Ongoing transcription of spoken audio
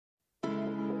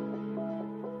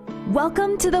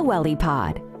Welcome to the Welly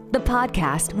Pod, the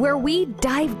podcast where we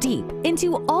dive deep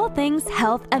into all things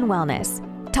health and wellness,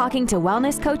 talking to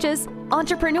wellness coaches,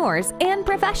 entrepreneurs, and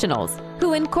professionals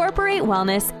who incorporate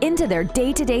wellness into their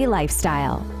day-to-day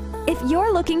lifestyle. If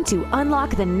you're looking to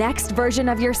unlock the next version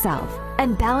of yourself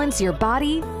and balance your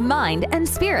body, mind, and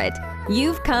spirit,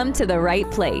 you've come to the right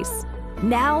place.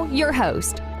 Now, your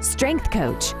host, strength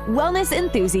coach, wellness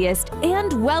enthusiast,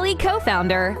 and Welly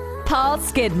co-founder, Paul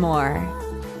Skidmore.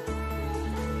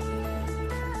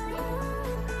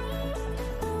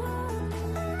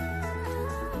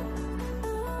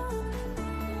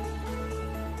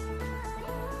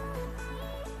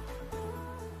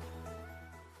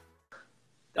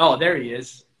 Oh, there he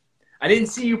is. I didn't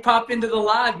see you pop into the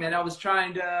live, man. I was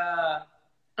trying to...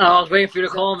 I was waiting for you to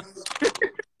call me.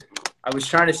 I was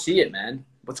trying to see it, man.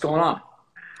 What's going on?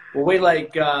 We'll wait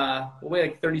like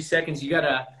 30 seconds. You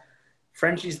gotta...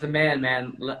 Frenchie's the man,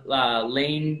 man.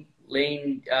 Lane,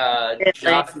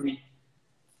 Jaffe.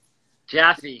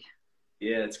 Jaffe.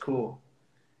 Yeah, that's cool.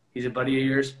 He's a buddy of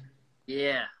yours?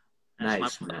 Yeah.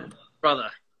 Nice, man. Brother.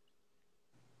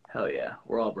 Hell yeah.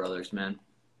 We're all brothers, man.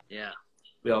 Yeah.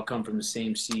 We all come from the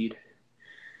same seed.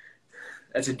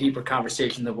 That's a deeper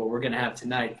conversation than what we're going to have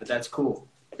tonight, but that's cool.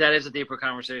 That is a deeper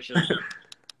conversation.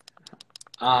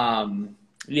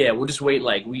 Yeah, we'll just wait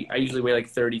I usually wait like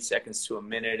 30 seconds to a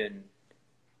minute, and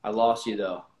I lost you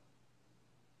though.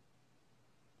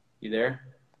 You there?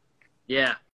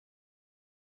 Yeah.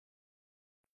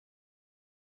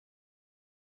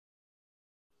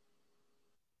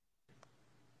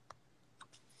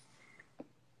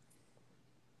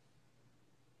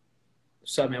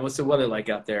 What's up, man? What's the weather like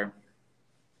out there?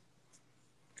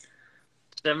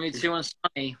 72 and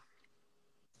sunny.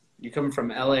 You coming from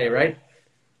LA, right?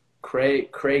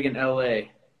 Craig in LA.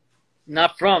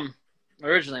 Not from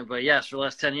originally, but yes, for the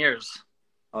last 10 years.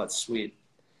 Oh, it's sweet.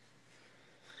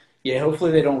 Yeah,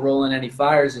 hopefully they don't roll in any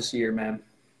fires this year, man.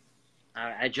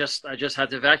 I just had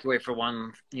to evacuate for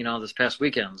one, this past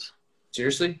weekend.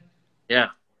 Seriously?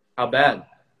 Yeah. How bad?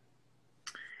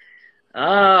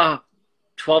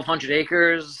 1,200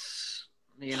 acres,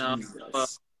 yeah,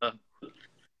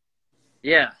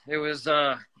 it was,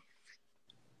 yeah,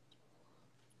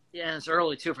 and it's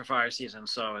early too for fire season,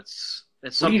 so it's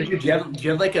something. Do you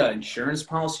have like an insurance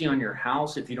policy on your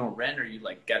house if you don't rent, or you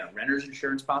like got a renter's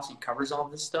insurance policy covers all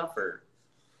this stuff, or?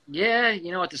 Yeah,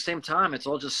 at the same time, it's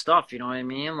all just stuff, you know what I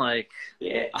mean? Like,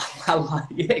 yeah,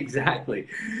 yeah, exactly.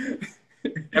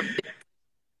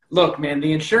 Look, man,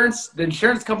 the insurance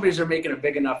companies are making a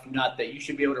big enough nut that you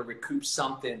should be able to recoup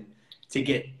something to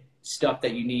get stuff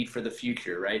that you need for the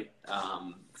future, right?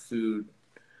 Food,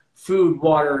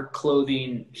 water,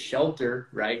 clothing, shelter,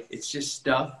 right? It's just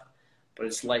stuff, but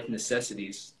it's life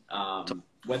necessities.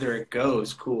 Whether it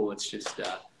goes, cool. It's just,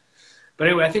 but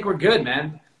anyway, I think we're good,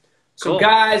 man. So cool.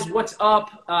 Guys, what's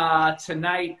up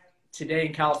today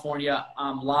in California?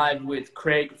 I'm live with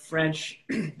Craig French.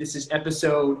 This is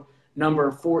episode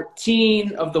number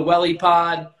 14 of the Welly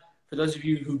Pod. For those of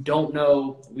you who don't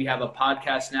know, we have a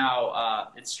podcast now.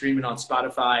 It's streaming on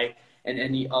Spotify and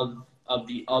any of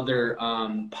the other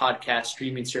podcast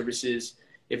streaming services.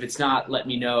 If it's not, let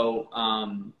me know,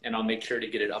 and I'll make sure to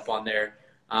get it up on there.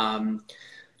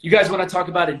 You guys want to talk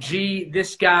about a G?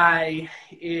 This guy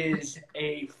is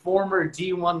a former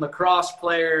D1 lacrosse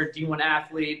player, D1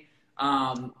 athlete,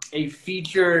 a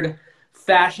featured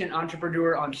fashion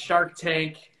entrepreneur on Shark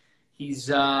Tank. He's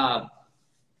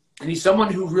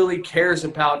someone who really cares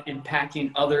about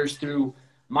impacting others through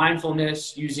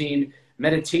mindfulness, using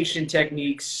meditation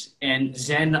techniques and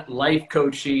Zen life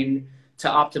coaching to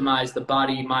optimize the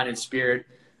body, mind, and spirit.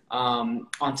 On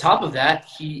top of that,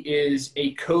 he is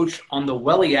a coach on the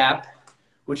Welly app,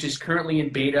 which is currently in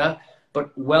beta.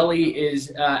 But Welly is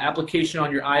an application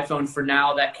on your iPhone for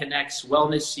now that connects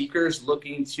wellness seekers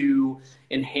looking to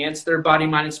enhance their body,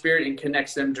 mind, and spirit, and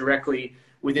connects them directly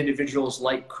with individuals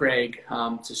like Craig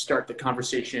to start the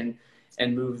conversation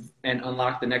and move and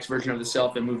unlock the next version of the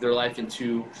self and move their life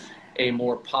into a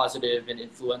more positive and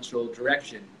influential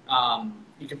direction.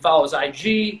 You can follow his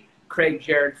IG, Craig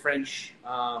Jared French,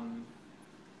 all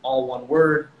one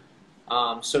word.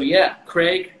 So yeah,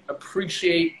 Craig,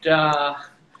 appreciate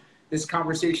this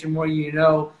conversation more.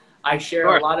 I share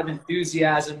a lot of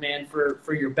enthusiasm, man,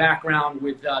 for your background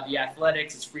with the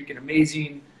athletics. It's freaking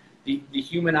amazing. The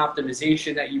human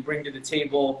optimization that you bring to the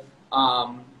table.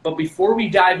 But before we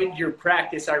dive into your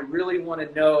practice, I really want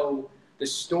to know the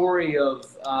story of,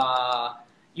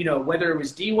 whether it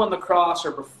was D1 lacrosse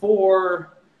or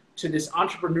before, to this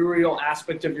entrepreneurial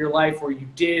aspect of your life where you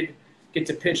did get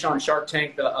to pitch on Shark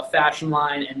Tank, a fashion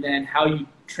line, and then how you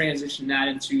transition that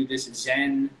into this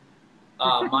Zen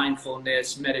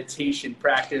mindfulness, meditation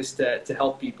practice to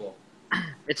help people.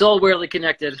 It's all weirdly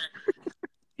connected.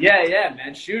 Yeah,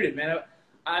 man. Shoot it, man.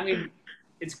 I mean,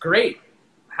 it's great.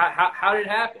 How did it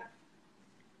happen?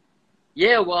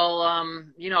 Yeah, well,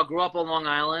 you know, grew up on Long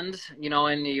Island, you know,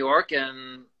 in New York,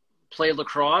 and played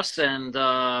lacrosse, and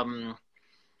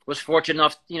was fortunate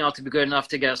enough, you know, to be good enough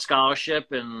to get a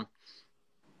scholarship. And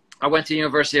I went to the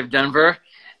University of Denver,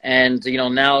 and, you know,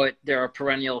 now they're a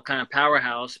perennial kind of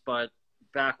powerhouse. But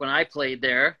back when I played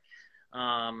there,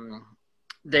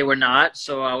 they were not.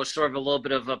 So I was sort of a little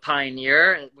bit of a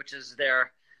pioneer, which is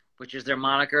their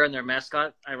moniker and their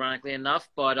mascot, ironically enough.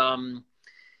 But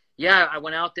yeah, I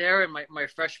went out there, and my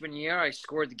freshman year, I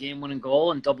scored the game-winning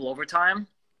goal in double overtime.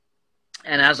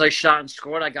 And as I shot and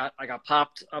scored, I got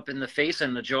popped up in the face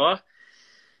and the jaw,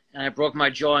 and I broke my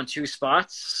jaw in 2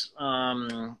 spots.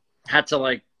 Had to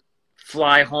like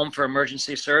fly home for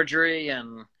emergency surgery,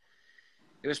 and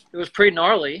it was pretty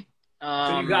gnarly.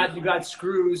 So you got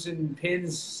screws and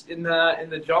pins in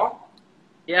the jaw?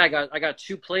 Yeah, I got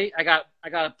 2 plate. I got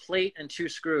a plate and 2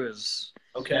 screws.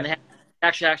 Okay. And they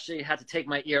actually had to take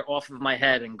my ear off of my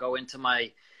head and go into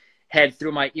my head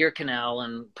through my ear canal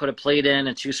and put a plate in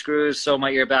and 2 screws, sew my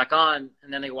ear back on,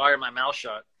 and then they wired my mouth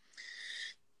shut.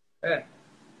 Yeah.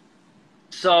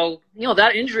 So, you know,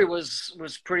 that injury was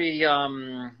pretty,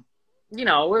 you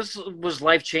know, was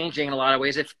life-changing in a lot of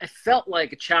ways. It felt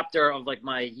like a chapter of like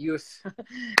my youth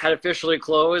had officially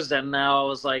closed, and now I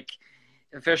was like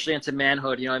officially into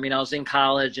manhood. You know what I mean? I was in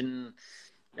college and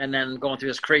then going through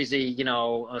this crazy, you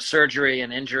know, surgery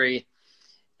and injury.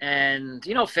 And,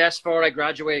 you know, fast forward, I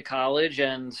graduated college,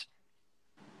 and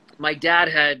my dad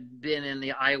had been in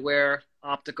the eyewear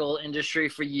optical industry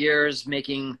for years,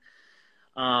 making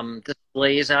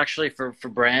displays actually for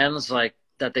brands like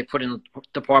that they put in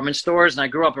department stores. And I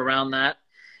grew up around that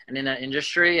and in that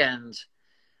industry. And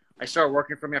I started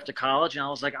working for me after college, and I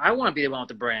was like, I want to be the one with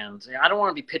the brands. I don't want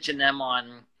to be pitching them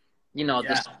on, you know,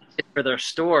 this for their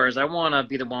stores. I want to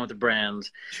be the one with the brand.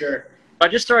 Sure. I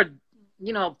just started,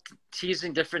 you know,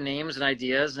 teasing different names and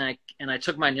ideas, and I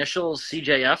took my initials,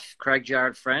 CJF, Craig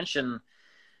Jared French, and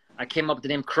I came up with the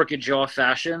name Crooked Jaw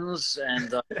Fashions.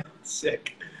 And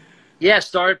sick. Yeah,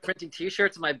 started printing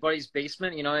T-shirts in my buddy's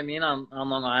basement, you know what I mean, on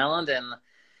Long Island. And,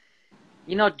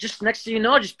 you know, just next thing you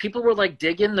know, just people were like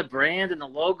digging the brand and the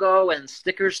logo, and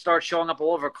stickers start showing up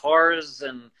all over cars,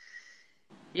 and,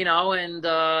 you know, and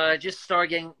just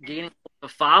started gaining a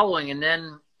following. And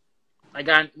then I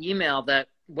got an email that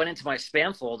went into my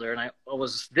spam folder, and I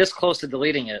was this close to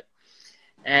deleting it.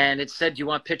 And it said, "Do you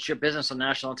want to pitch your business on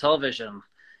national television?"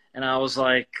 And I was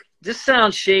like, this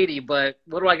sounds shady, but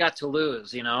what do I got to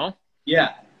lose, you know?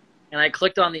 Yeah. And I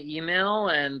clicked on the email,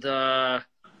 and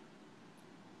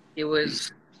it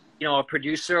was, you know, a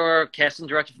producer or casting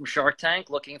director from Shark Tank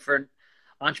looking for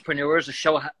entrepreneurs. The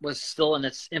show was still in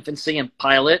its infancy and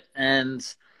pilot, and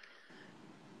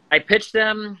I pitched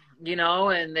them, you know,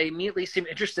 and they immediately seemed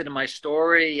interested in my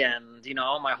story and, you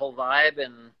know, my whole vibe.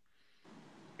 And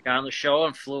I got on the show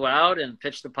and flew out and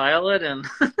pitched the pilot. And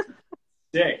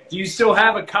sick. Do you still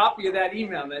have a copy of that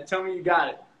email, man? Tell me you got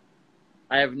it.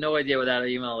 I have no idea what that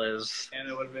email is. And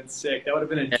it would have been sick. That would have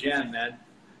been a gem, man.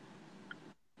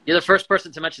 You're the first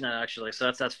person to mention that, actually,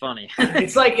 so that's funny.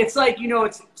 It's like you know,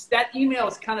 it's that email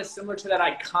is kind of similar to that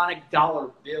iconic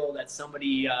dollar bill that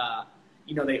somebody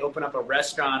you know, they open up a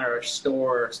restaurant or a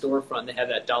storefront, they have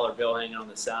that dollar bill hanging on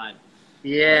the side.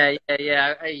 Yeah.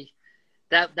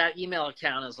 That email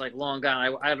account is like long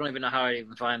gone. I don't even know how I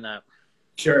even find that.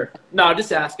 Sure. No,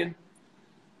 just asking.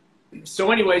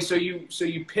 So anyway, so you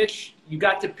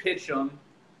got to pitch them,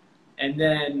 and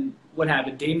then what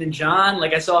happened? Damon John?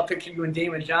 Like I saw a picture of you and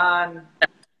Damon John.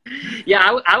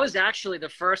 Yeah, I was actually the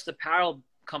first apparel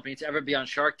company to ever be on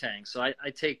Shark Tank, so I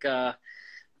take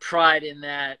pride in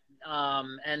that.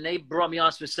 And they brought me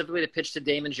on specifically to pitch to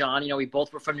Damon John. You know, we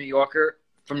both were from New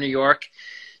York.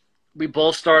 We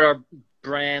both started our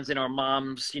brands in our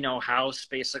mom's, you know, house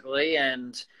basically,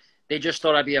 and they just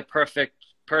thought I'd be a perfect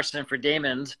person for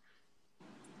Damon.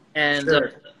 And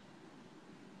sure.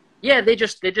 yeah, they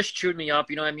just chewed me up.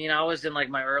 You know what I mean? I was in like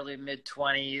my early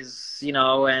mid-20s, you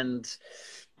know, and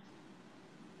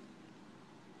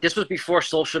this was before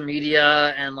social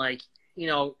media, and like, you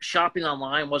know, shopping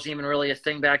online wasn't even really a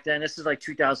thing back then. This is like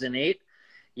 2008.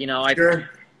 You know, sure.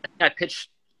 I pitched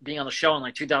being on the show in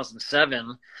like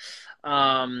 2007.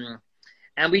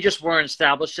 And we just weren't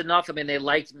established enough. I mean, they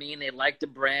liked me and they liked the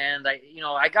brand.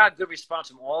 I got good response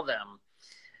from all of them.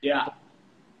 Yeah.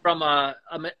 From a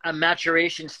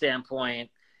maturation standpoint,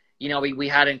 you know, we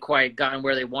hadn't quite gotten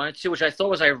where they wanted to, which I thought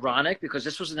was ironic because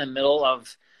this was in the middle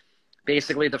of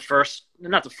basically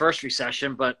not the first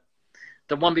recession, but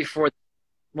the one before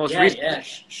most Yeah, recent, yeah,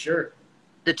 sure.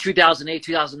 the 2008,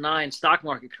 2009 stock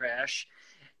market crash.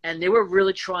 And they were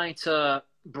really trying to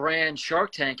brand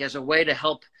Shark Tank as a way to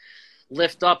help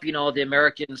lift up, you know, the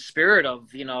American spirit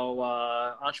of, you know,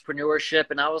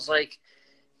 entrepreneurship. And I was like,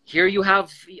 here you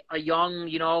have a young,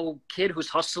 you know, kid who's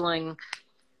hustling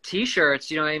T-shirts,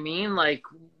 you know what I mean? Like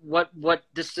what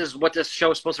this is, what this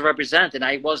show is supposed to represent. And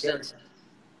I wasn't,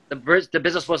 the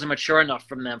business wasn't mature enough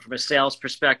from them from a sales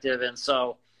perspective. And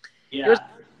so it was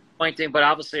disappointing, but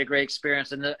obviously a great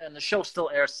experience. And the show still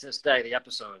airs to this day, the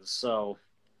episodes. So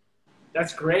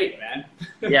that's great, man.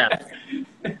 Yeah.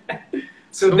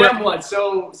 So then what?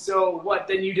 So what?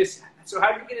 Then you just, so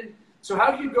how do you get in, so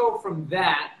how do you go from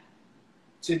that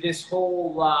to this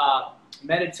whole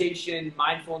meditation,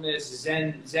 mindfulness,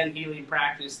 Zen healing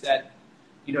practice that,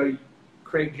 you know,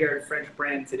 Craig Jarrett French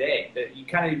brand today? That you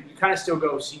kind of still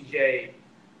go CJF,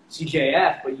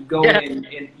 but you go in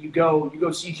and you go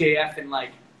CJF in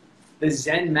like the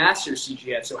Zen Master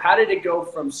CJF. So how did it go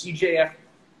from CJF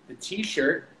the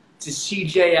T-shirt to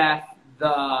CJF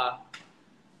the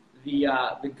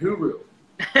guru?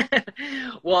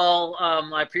 Well,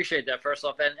 I appreciate that first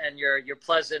off, and your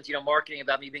pleasant, you know, marketing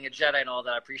about me being a Jedi and all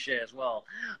that, I appreciate as well.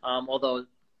 Although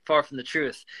far from the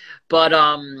truth, but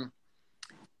I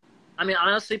mean,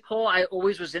 honestly, Paul, I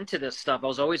always was into this stuff. I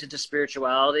was always into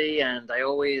spirituality, and I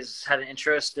always had an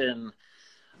interest in,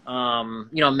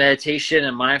 you know, meditation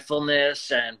and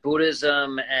mindfulness and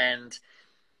Buddhism. And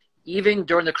even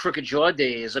during the Crooked Jaw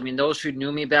days, I mean, those who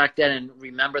knew me back then and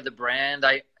remember the brand,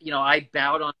 I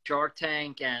bowed on Shark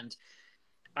Tank, and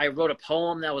I wrote a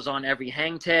poem that was on every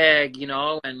hang tag, you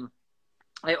know, and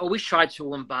I always tried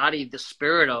to embody the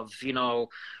spirit of, you know,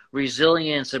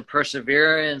 resilience and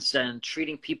perseverance and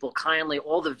treating people kindly.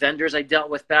 All the vendors I dealt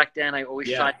with back then, I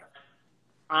always tried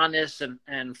honest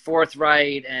and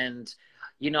forthright, and,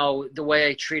 you know, the way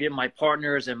I treated my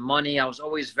partners and money, I was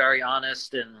always very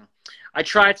honest. And I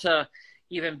tried to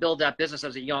even build that business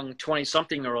as a young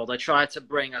 20-something-year-old. I tried to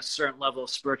bring a certain level of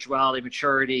spirituality,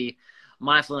 maturity,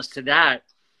 mindfulness to that.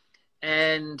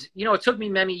 And, you know, it took me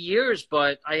many years,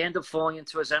 but I ended up falling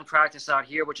into a Zen practice out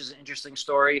here, which is an interesting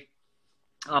story,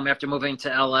 after moving to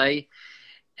LA.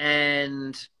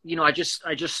 And, you know, I just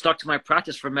stuck to my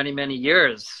practice for many, many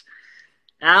years.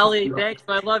 Allie, thanks.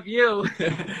 I love you.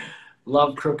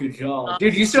 Love Crooked Jaw.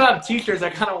 Dude, you still have T-shirts.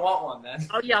 I kind of want one, man.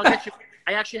 Oh, yeah, I'll get you.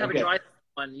 I actually have a dry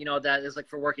one, you know, that is like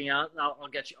for working out. I'll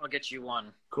get you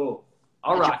one. Cool.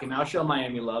 I'll rock it. I'll show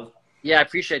Miami love. Yeah, I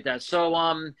appreciate that. So,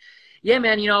 yeah,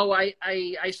 man, you know,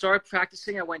 I started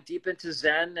practicing. I went deep into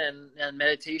Zen and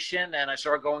meditation, and I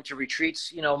started going to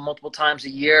retreats, you know, multiple times a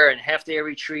year and half-day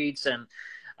retreats. And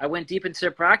I went deep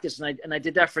into practice, and I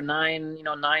did that for 9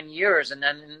 years. And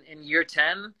then in year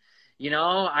 10, you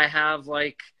know, I have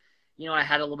like, you know, I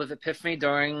had a little bit of epiphany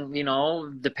during, you know,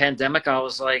 the pandemic. I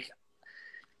was like,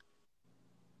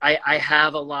 I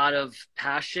have a lot of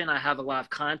passion. I have a lot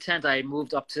of content. I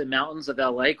moved up to the mountains of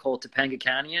LA called Topanga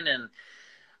Canyon, and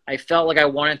I felt like I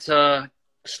wanted to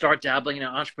start dabbling in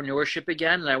entrepreneurship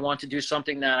again. And I wanted to do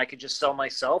something that I could just sell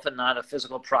myself and not a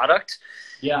physical product.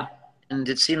 Yeah. And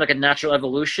it seemed like a natural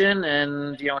evolution,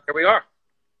 and, you know, here we are.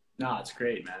 No, it's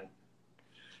great, man.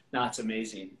 No, it's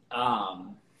amazing.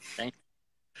 Thank you.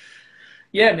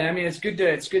 Yeah, man. I mean, it's good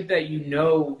that you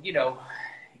know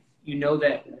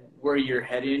that where you're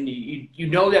heading. You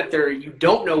know that you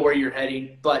don't know where you're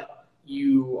heading, but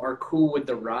you are cool with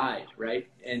the ride, right?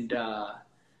 And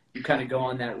you kind of go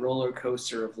on that roller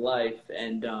coaster of life,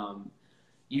 and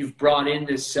you've brought in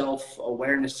this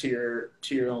self-awareness to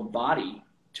your own body,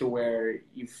 to where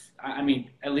I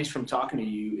mean, at least from talking to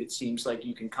you, it seems like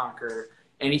you can conquer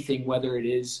anything, whether it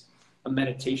is a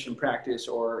meditation practice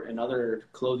or another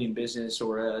clothing business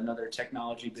or another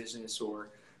technology business, or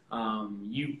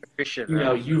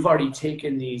you've already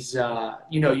taken these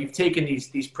you've taken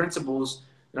these principles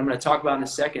that I'm going to talk about in a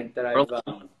second that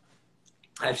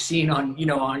I've seen on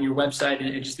your website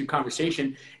and just through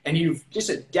conversation, and you've just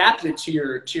adapted to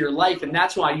your life. And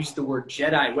that's why I use the word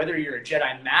Jedi. Whether you're a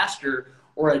Jedi master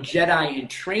or a Jedi in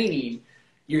training,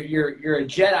 you're a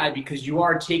Jedi because you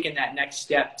are taking that next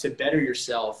step to better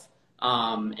yourself,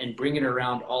 and bring it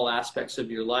around all aspects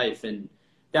of your life. And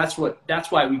that's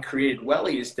why we created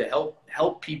Welly, is to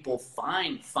help people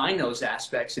find those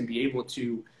aspects and be able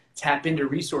to tap into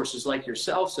resources like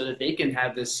yourself, so that they can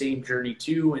have the same journey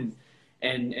too,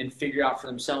 and figure out for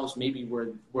themselves maybe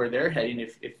where they're heading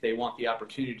if they want the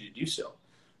opportunity to do so.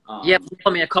 Yeah,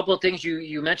 I mean, a couple of things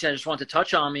you mentioned I just want to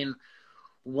touch on. I mean,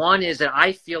 one is that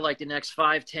I feel like the next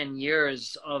 5-10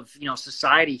 years of, you know,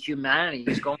 society, humanity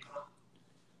is going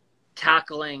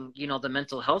tackling, you know, the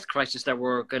mental health crisis that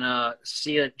we're going to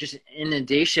see just an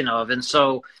inundation of. And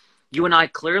so you and I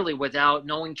clearly, without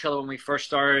knowing each other when we first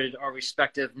started our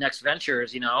respective next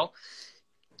ventures, you know,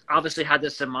 obviously had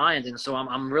this in mind. And so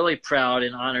I'm really proud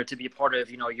and honored to be a part of,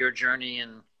 you know, your journey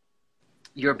and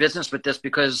your business with this,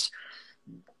 because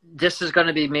this is going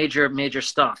to be major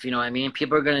stuff. You know what I mean?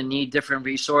 People are going to need different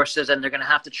resources, and they're going to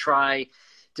have to try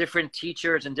different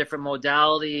teachers and different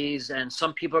modalities. And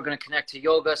some people are going to connect to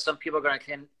yoga. Some people are going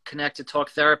to connect to talk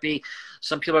therapy.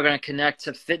 Some people are going to connect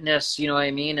to fitness, you know what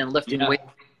I mean? And lifting weight.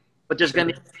 But there's going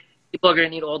to be people are going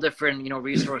to need all different, you know,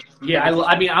 resources. Yeah.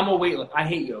 I mean, I'm a weightlifter. I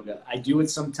hate yoga. I do it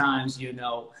sometimes, you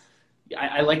know.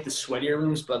 I like the sweatier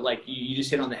rooms, but like you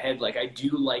just hit on the head. Like I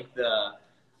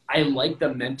like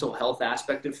the mental health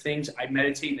aspect of things. I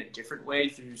meditate in a different way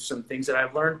through some things that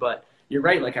I've learned, but you're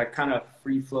right. Like I kind of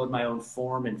free flowed my own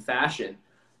form and fashion.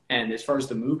 And as far as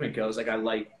the movement goes, like I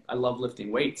love lifting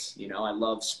weights, you know, I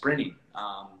love sprinting.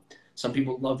 Some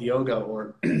people love yoga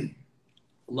or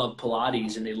love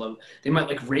Pilates, and they might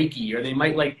like Reiki, or they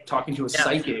might like talking to a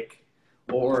psychic,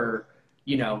 or,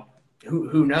 you know,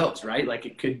 who knows, right? Like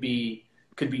it could be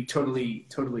totally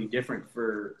different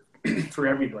for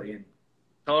everybody. And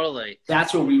totally,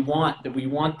 that's what we want. That we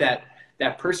want that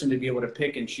person to be able to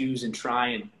pick and choose and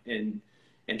try and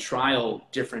trial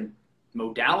different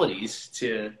modalities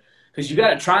because you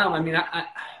got to try them. I mean,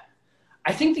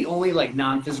 I think the only like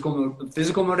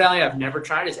physical modality I've never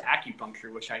tried is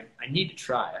acupuncture, which I need to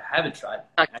try. I haven't tried.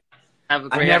 I've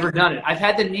never done it. I've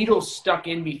had the needle stuck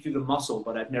in me through the muscle,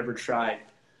 but I've never tried.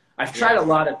 I've tried a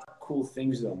lot of cool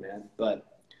things though, man. But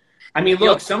I mean,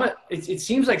 look, it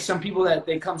seems like some people that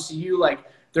they come see you, like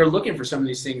they're looking for some of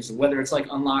these things, whether it's like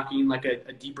unlocking like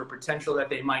a deeper potential that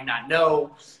they might not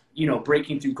know, you know,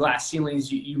 breaking through glass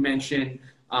ceilings. You mentioned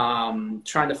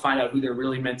trying to find out who they're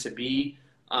really meant to be.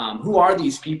 Who are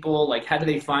these people? Like, how do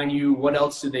they find you? What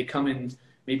else do they come and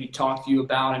maybe talk to you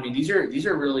about? I mean, these are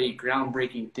really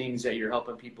groundbreaking things that you're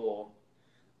helping people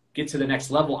get to the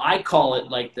next level. I call it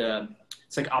like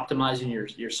it's like optimizing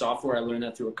your software. I learned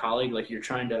that through a colleague. Like you're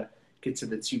trying to get to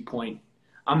the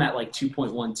I'm at like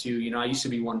 2.12. You know, I used to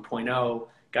be 1.0,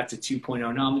 got to 2.0.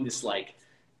 Now I'm in this like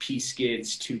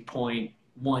P-Skids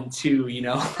 2.12, you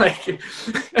know, like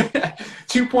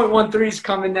 2.13 is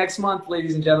coming next month,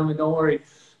 ladies and gentlemen. Don't worry.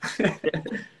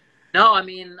 No, I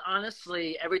mean,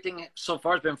 honestly, everything so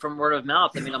far has been from word of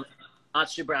mouth. I mean, I'm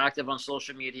not super active on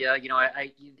social media. You know,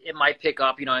 it might pick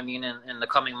up, you know what I mean, in the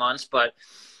coming months, but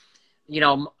you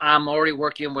know, I'm already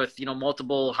working with, you know,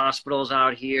 multiple hospitals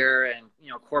out here and, you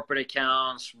know, corporate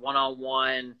accounts,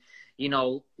 one-on-one, you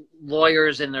know,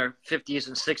 lawyers in their 50s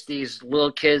and 60s,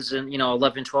 little kids and, you know,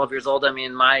 11, 12 years old. I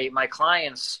mean, my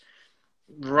clients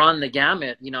run the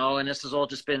gamut, you know, and this has all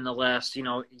just been the last, you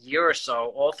know, year or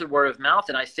so, all through word of mouth.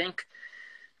 And I think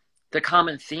the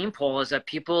common theme, Paul, is that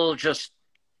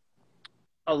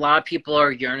a lot of people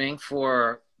are yearning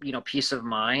for, you know, peace of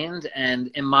mind. And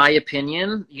in my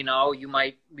opinion, you know,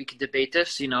 we could debate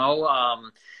this, you know,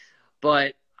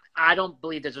 but I don't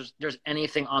believe that there's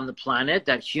anything on the planet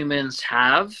that humans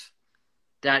have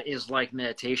that is like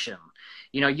meditation.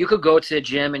 You know, you could go to the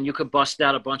gym and you could bust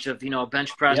out a bunch of, you know,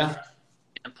 bench press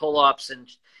and pull-ups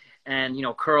and, you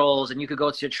know, curls, and you could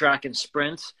go to a track and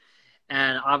sprint.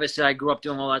 And obviously I grew up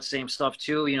doing all that same stuff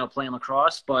too, you know, playing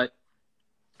lacrosse. But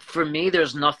for me,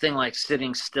 there's nothing like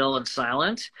sitting still and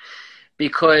silent,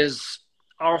 because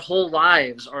our whole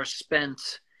lives are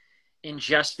spent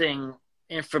ingesting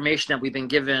information that we've been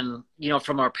given, you know,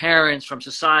 from our parents, from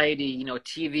society, you know,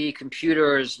 TV,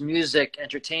 computers, music,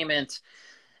 entertainment.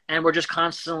 And we're just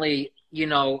constantly, you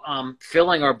know,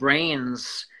 filling our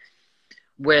brains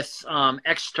with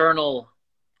external,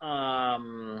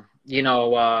 you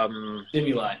know,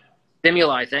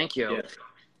 stimuli. Thank you. Yeah.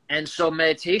 And so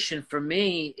meditation for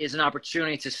me is an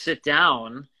opportunity to sit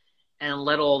down and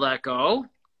let all that go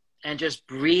and just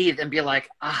breathe and be like,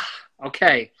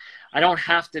 okay, I don't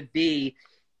have to be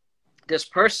this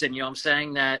person, you know what I'm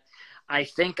saying, that I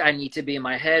think I need to be in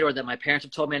my head, or that my parents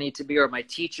have told me I need to be, or my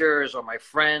teachers or my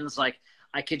friends. Like,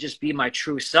 I could just be my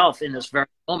true self in this very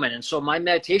moment. And so my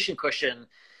meditation cushion,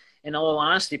 in all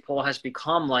honesty, Paul, has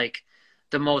become like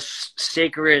the most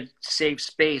sacred, safe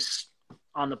space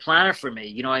on the planet for me.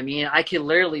 You know what I mean? I could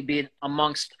literally be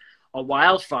amongst a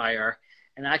wildfire,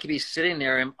 and I could be sitting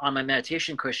there on my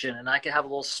meditation cushion, and I could have a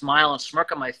little smile and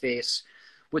smirk on my face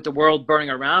with the world burning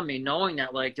around me, knowing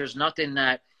that like there's nothing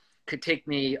that could take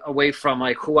me away from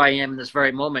like who I am in this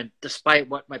very moment, despite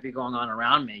what might be going on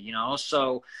around me, you know?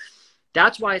 So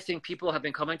that's why I think people have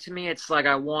been coming to me. It's like,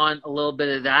 I want a little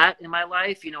bit of that in my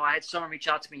life. You know, I had someone reach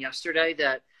out to me yesterday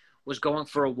that was going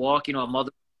for a walk, you know, a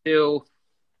mother too,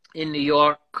 in New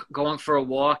York going for a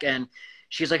walk, and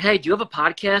she's like, "Hey, do you have a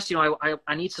podcast? You know,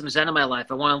 I need some Zen in my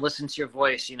life. I want to listen to your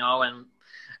voice, you know, and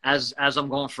as I'm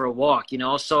going for a walk, you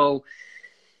know." So,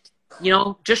 you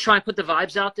know, just try and put the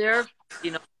vibes out there,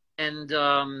 you know,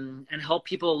 and help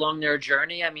people along their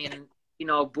journey. I mean, you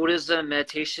know, Buddhism,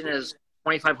 meditation is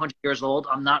 2,500 years old.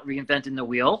 I'm not reinventing the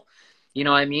wheel. You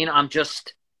know what I mean? I'm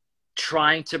just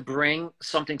trying to bring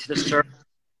something to the surface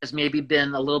has maybe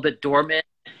been a little bit dormant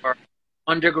or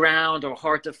underground or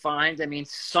hard to find. I mean,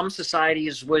 some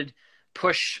societies would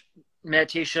push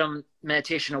meditation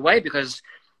away because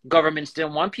governments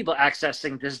didn't want people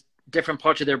accessing this different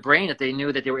parts of their brain that they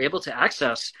knew that they were able to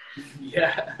access.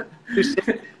 Yeah.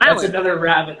 That's another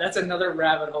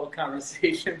rabbit hole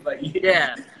conversation, but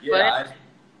yeah.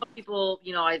 But people,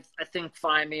 you know, I think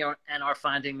find me and are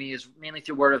finding me is mainly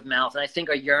through word of mouth. And I think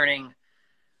are yearning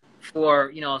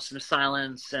for, you know, some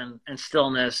silence and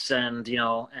stillness and, you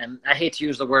know, and I hate to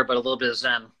use the word, but a little bit of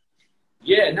Zen.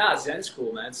 Yeah, no, Zen's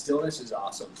cool, man. Stillness is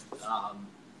awesome.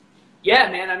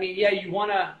 Yeah, man. I mean, yeah, you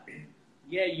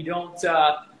don't,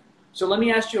 so let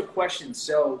me ask you a question.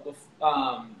 So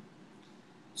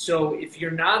if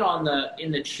you're not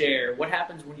in the chair, what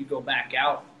happens when you go back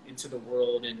out into the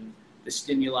world and the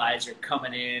stimuli are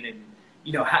coming in and,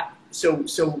 you know, I'm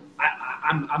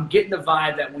getting the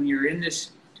vibe that when you're in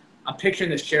this, I'm picturing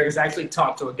this chair because I actually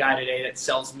talked to a guy today that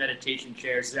sells meditation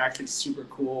chairs. They're actually super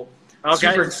cool.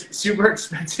 Okay. Super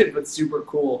expensive, but super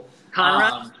cool.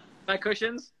 Conrad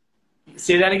cushions?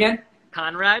 Say that again?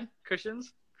 Conrad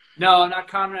cushions? No, not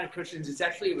Conrad cushions.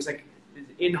 It was like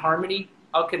In Harmony.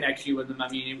 I'll connect you with them. I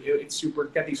mean, it's super,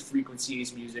 got these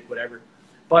frequencies, music, whatever.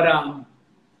 But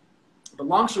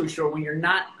long story short, when you're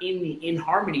not in the In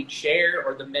Harmony chair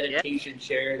or the meditation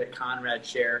chair, the Conrad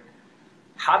chair,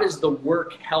 how does the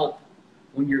work help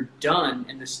when you're done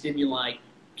and the stimuli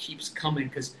keeps coming?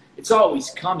 Because it's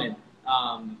always coming.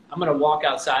 I'm going to walk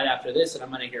outside after this and I'm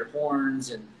going to hear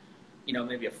horns and, you know,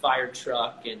 maybe a fire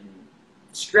truck and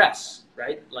stress,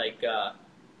 right? Like,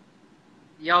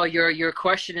 Yo, your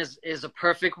question is a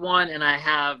perfect one, and I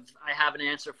have an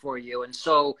answer for you. And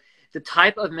so the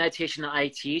type of meditation that I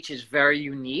teach is very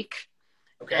unique.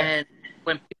 Okay. And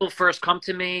when people first come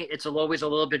to me, it's always a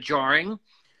little bit jarring,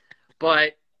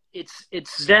 but it's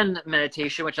Zen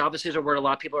meditation, which obviously is a word a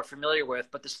lot of people are familiar with,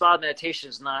 but the style of meditation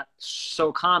is not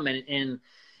so common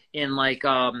in like,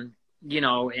 you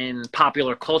know, in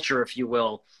popular culture, if you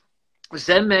will.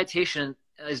 Zen meditation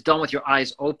is done with your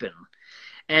eyes open.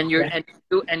 And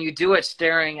you do it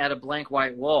staring at a blank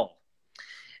white wall.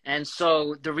 And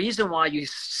so the reason why you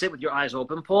sit with your eyes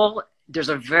open, Paul, there's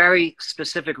a very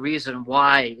specific reason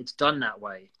why it's done that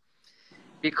way.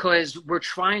 Because we're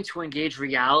trying to engage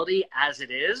reality as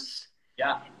it is.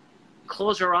 Yeah.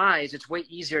 Close your eyes. It's way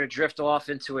easier to drift off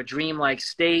into a dreamlike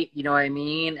state, you know what I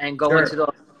mean? And go into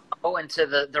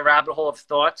the rabbit hole of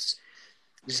thoughts.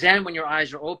 Zen, when your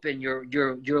eyes are open,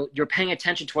 you're paying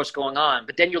attention to what's going on,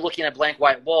 but then you're looking at a blank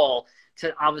white wall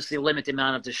to obviously limit the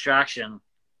amount of distraction.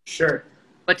 Sure.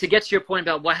 But to get to your point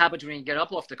about what happens when you get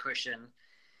up off the cushion,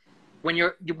 when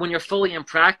you're fully in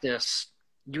practice,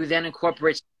 you then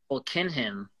incorporate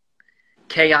kinhin,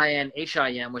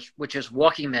 K-I-N-H-I-M, which is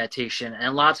walking meditation, and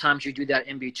a lot of times you do that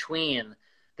in between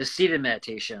the seated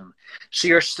meditation. So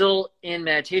you're still in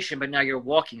meditation, but now you're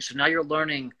walking. So now you're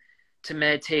learning to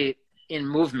meditate in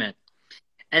movement.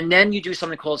 And then you do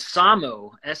something called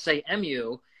SAMU,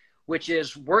 S-A-M-U, which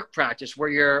is work practice where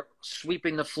you're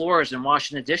sweeping the floors and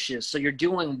washing the dishes. So you're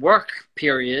doing work,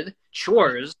 period,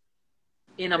 chores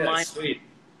in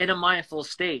a mindful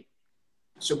state.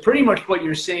 So pretty much what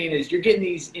you're saying is you're getting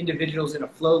these individuals in a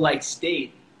flow-like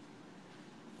state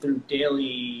through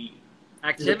daily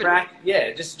activity.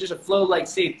 Just a flow-like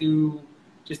state through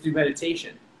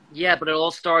meditation. Yeah, but it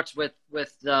all starts with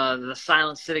the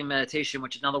silent sitting meditation,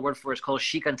 which another word for it is called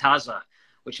shikantaza,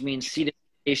 which means seated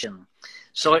meditation.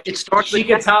 So it starts with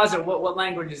shikantaza. What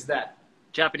language is that?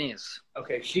 Japanese.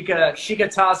 Okay,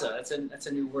 shikataza. That's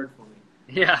a new word for me.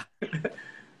 Yeah.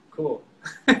 Cool.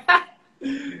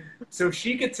 So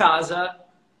shikataza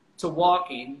to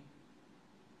walking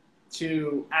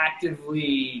to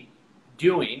actively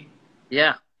doing.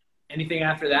 Yeah. Anything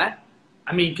after that?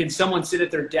 I mean, can someone sit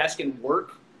at their desk and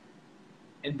work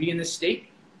and be in this state?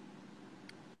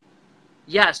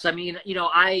 Yes. I mean,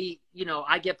 I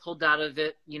get pulled out of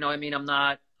it. I mean, I'm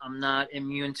not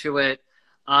immune to it.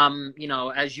 As maybe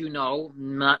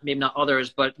not others,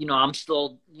 but, I'm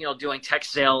still, doing tech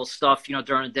sales stuff,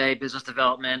 during the day, business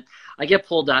development. I get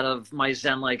pulled out of my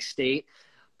Zen-like state,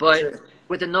 but sure.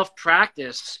 With enough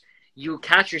practice, you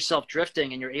catch yourself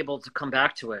drifting and you're able to come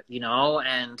back to it,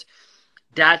 and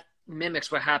that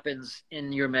mimics what happens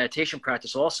in your meditation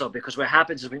practice also, because what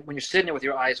happens is when you're sitting there with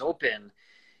your eyes open,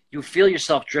 you feel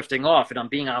yourself drifting off, and I'm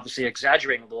being obviously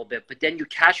exaggerating a little bit, but then you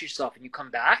catch yourself and you come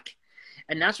back.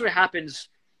 And that's what happens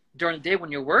during the day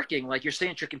when you're working. Like you're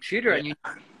sitting at your computer and you're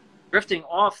drifting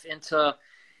off into,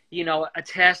 you know, a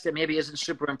task that maybe isn't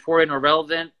super important or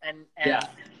relevant. And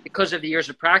because of the years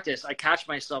of practice, I catch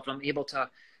myself and I'm able to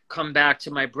come back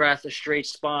to my breath, a straight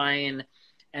spine,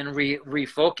 and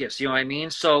refocus, you know what I mean?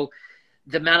 So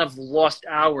the amount of lost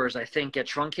hours, I think, get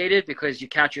truncated because you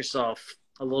catch yourself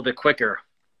a little bit quicker.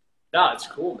 No, it's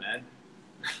cool, man.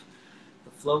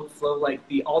 The flow, like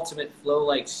the ultimate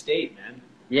flow-like state, man.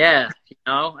 Yeah, you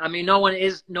know, I mean, no one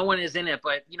is in it,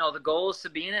 but you know, the goal is to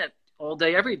be in it all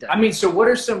day, every day. I mean, so what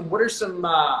are some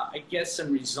I guess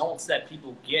some results that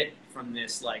people get from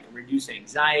this, like reduce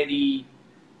anxiety,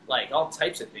 like all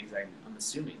types of things, I'm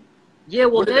assuming. Yeah,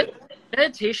 well,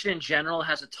 meditation in general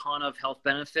has a ton of health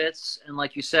benefits. And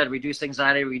like you said, reduce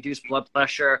anxiety, reduce blood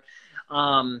pressure.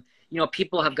 You know,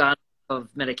 people have gotten of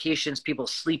medications, people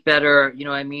sleep better, you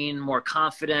know what I mean? More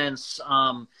confidence,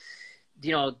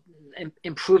 you know,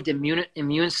 improved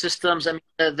immune systems. I mean,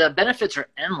 the benefits are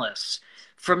endless.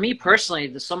 For me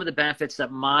personally, some of the benefits that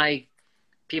my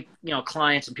people, you know,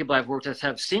 clients and people I've worked with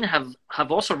have seen have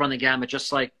also run the gamut,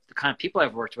 just like the kind of people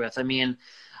I've worked with. I mean,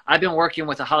 I've been working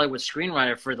with a Hollywood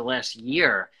screenwriter for the last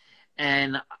year,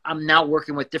 and I'm now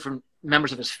working with different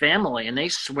members of his family, and they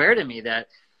swear to me that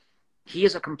he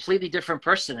is a completely different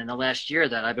person in the last year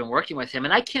that I've been working with him.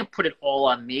 And I can't put it all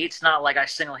on me. It's not like I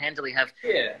single-handedly have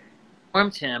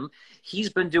formed him. He's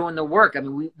been doing the work. I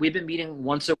mean, we've been meeting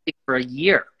once a week for a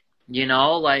year, you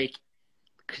know, like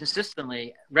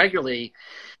consistently, regularly.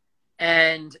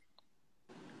 And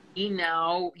he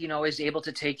now, you know, is able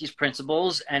to take these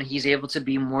principles and he's able to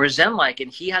be more Zen-like.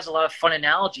 And he has a lot of fun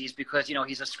analogies because, you know,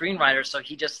 he's a screenwriter. So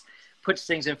he just puts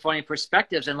things in funny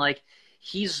perspectives. And like,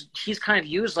 he's kind of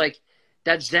used like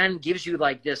that Zen gives you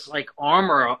like this like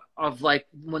armor of like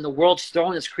when the world's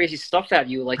throwing this crazy stuff at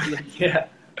you, like you, you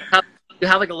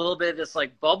have like a little bit of this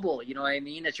like bubble, you know what I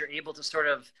mean? That you're able to sort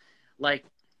of like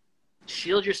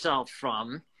shield yourself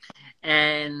from.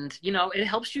 And, you know, it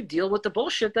helps you deal with the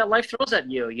bullshit that life throws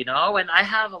at you, you know? And I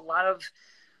have a lot of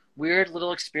weird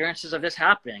little experiences of this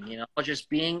happening, you know, just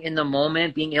being in the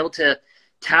moment, being able to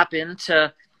tap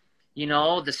into, you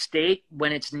know, the state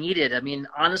when it's needed. I mean,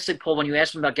 honestly, Paul, when you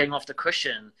asked me about getting off the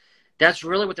cushion, that's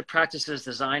really what the practice is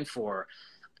designed for.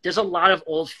 There's a lot of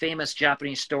old famous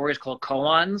Japanese stories called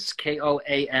koans,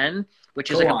 Koan,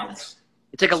 which is like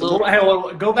it's like a little.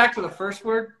 Go back to the first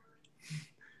word.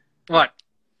 What?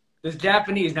 There's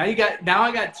Japanese. Now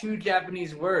I got two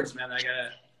Japanese words, man. I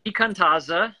gotta.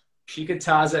 Shikataza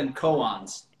and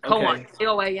koans. Koan.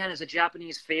 Koan is a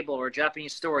Japanese fable or a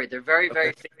Japanese story. They're very,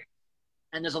 very famous.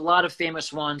 And there's a lot of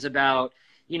famous ones about,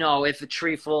 you know, if a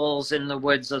tree falls in the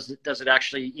woods, does it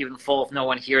actually even fall if no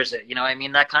one hears it? You know what I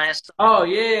mean? That kind of stuff. Oh,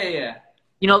 yeah.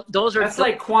 You know, those are... That's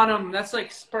like quantum... That's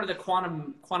like part of the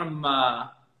quantum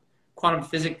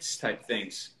physics type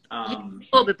things. A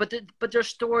little bit, but they're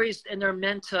stories and they're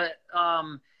meant to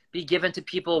be given to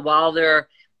people while they're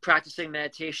practicing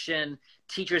meditation.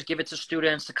 Teachers give it to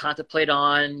students to contemplate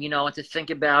on, you know, and to think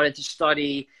about and to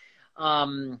study.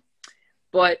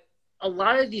 But a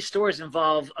lot of these stories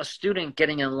involve a student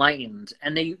getting enlightened,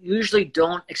 and they usually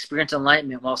don't experience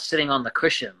enlightenment while sitting on the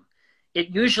cushion. It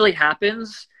usually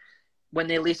happens when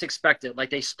they least expect it,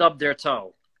 like they stub their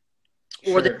toe.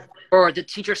 Sure. Or the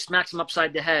teacher smacks them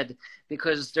upside the head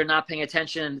because they're not paying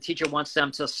attention, and the teacher wants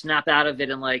them to snap out of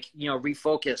it and, like, you know,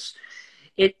 refocus.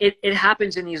 It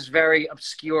happens in these very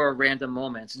obscure random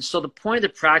moments. And so the point of the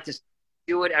practice is to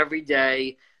do it every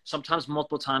day, sometimes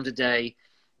multiple times a day,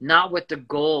 not with the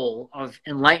goal of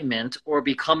enlightenment or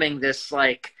becoming this,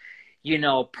 like, you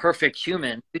know, perfect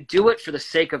human. You do it for the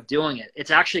sake of doing it. It's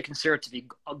actually considered to be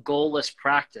a goalless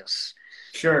practice.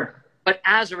 Sure. But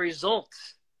as a result,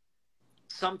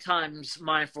 sometimes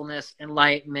mindfulness,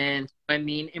 enlightenment,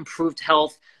 improved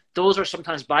health, those are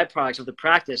sometimes byproducts of the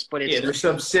practice. But it's they're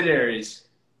subsidiaries.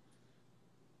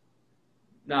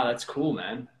 No, that's cool,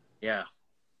 man. Yeah.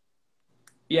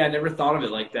 Yeah, I never thought of it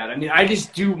like that. I mean, I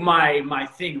just do my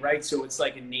thing, right? So it's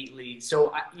like innately.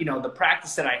 So, you know, the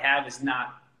practice that I have is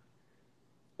not,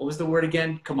 what was the word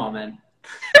again? Come on, man.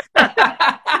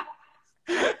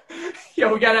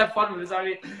 Yeah, we got to have fun with this. I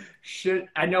mean,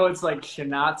 I know it's like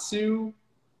Shinatsu.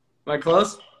 Am I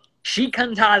close?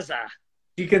 Shikantaza.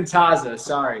 Shikantaza,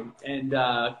 sorry. And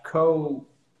Koan.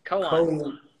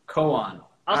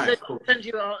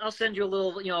 I'll send you a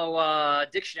little, you know,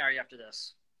 dictionary after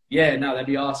this. Yeah, no, that'd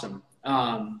be awesome.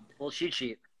 Little cheat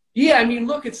sheet. Yeah, I mean,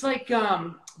 look, it's like,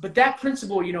 but that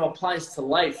principle, you know, applies to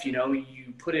life. You know,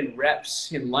 you put in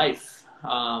reps in life,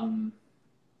 and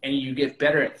you get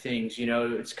better at things. You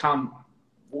know,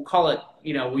 we'll call it,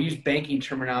 you know, we'll use banking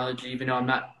terminology, even though I'm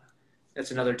not.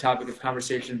 That's another topic of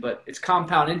conversation, but it's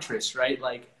compound interest, right?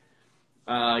 Like,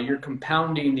 you're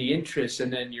compounding the interest,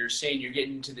 and then you're saying you're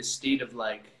getting into this state of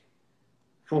like,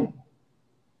 boom,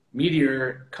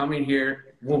 meteor coming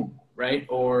here, boom, right?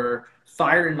 Or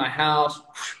fire in my house,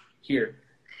 here.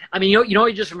 I mean, you know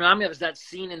what you just reminded me of is that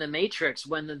scene in The Matrix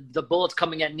when the bullet's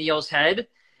coming at Neo's head,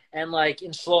 and like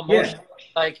in slow motion,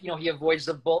 like, you know, he avoids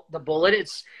the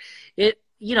bullet.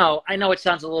 You know, I know it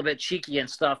sounds a little bit cheeky and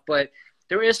stuff, but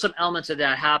there is some elements of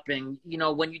that happening. You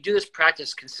know, when you do this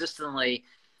practice consistently,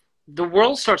 the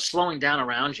world starts slowing down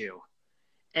around you,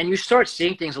 and you start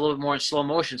seeing things a little bit more in slow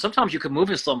motion. Sometimes you can move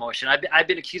in slow motion. I've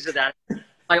been accused of that.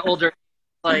 My older,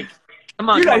 like, come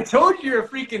on. Dude, I told you you're a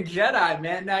freaking Jedi,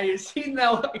 man. Now you're seeing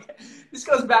that. Like, this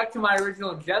goes back to my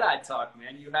original Jedi talk,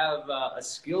 man. You have a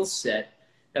skill set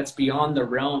that's beyond the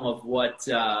realm of what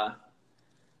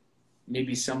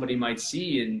maybe somebody might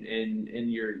see,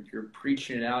 and you're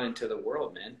preaching it out into the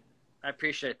world, man. I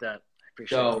appreciate that. I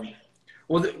appreciate it.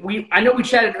 Well, I know we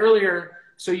chatted earlier.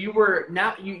 So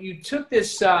you took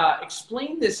this,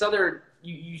 explain this other.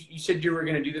 You said you were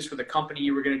going to do this with a company.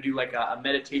 You were going to do like a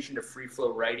meditation to free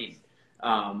flow writing,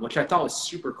 which I thought was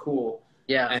super cool.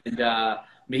 Yeah. And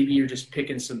maybe you're just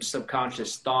picking some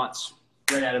subconscious thoughts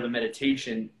right out of a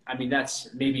meditation. I mean,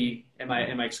 that's maybe, am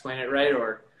I explaining it right,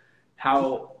 or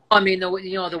how? I mean,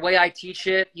 the way I teach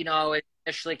it, you know, it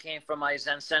initially came from my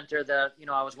Zen Center that, you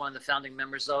know, I was one of the founding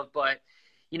members of. But,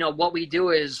 you know, what we do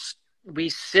is we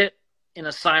sit in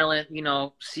a silent, you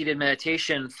know, seated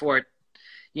meditation for,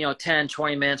 you know, 10,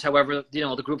 20 minutes, however, you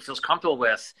know, the group feels comfortable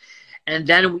with. And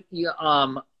then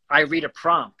I read a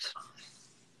prompt.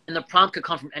 And the prompt could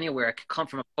come from anywhere. It could come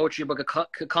from a poetry book. It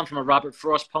could come from a Robert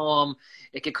Frost poem.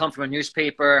 It could come from a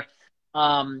newspaper.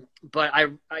 But I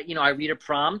read a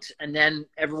prompt, and then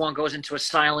everyone goes into a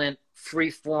silent,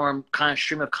 free-form kind of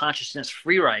stream of consciousness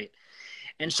free write.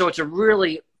 And so it's a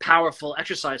really powerful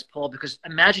exercise, Paul, because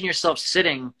imagine yourself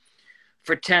sitting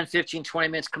for 10, 15, 20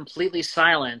 minutes completely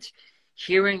silent,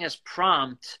 hearing this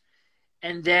prompt,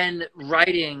 and then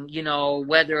writing, you know,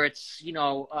 whether it's, you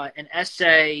know, an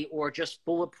essay or just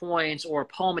bullet points or a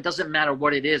poem. It doesn't matter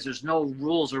what it is. There's no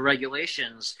rules or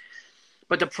regulations.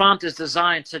 But the prompt is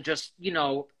designed to just,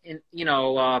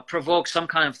 provoke some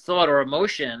kind of thought or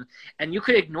emotion, and you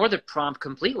could ignore the prompt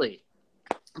completely.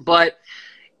 But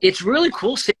it's really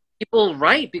cool seeing people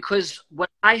write, because what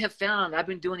I have found, I've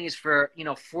been doing these for,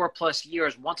 4+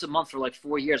 years, once a month for like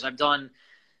 4 years. I've done,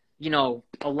 a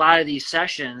lot of these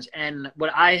sessions, and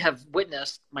what I have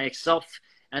witnessed myself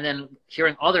and then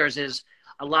hearing others is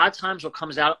a lot of times what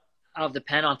comes out of the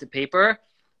pen onto paper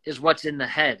is what's in the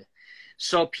head.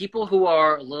 So people who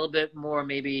are a little bit more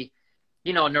maybe,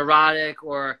 neurotic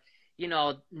or,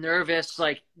 nervous,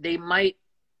 like their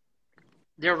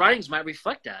writings might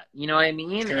reflect that. You know what I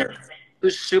mean? Sure.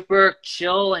 Who's super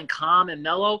chill and calm and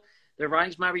mellow, their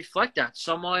writings might reflect that.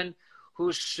 Someone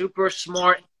who's super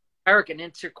smart, Eric, and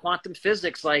into quantum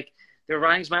physics, like their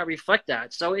writings might reflect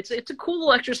that. So it's a cool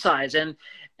little exercise,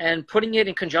 and putting it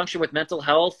in conjunction with mental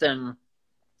health and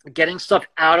getting stuff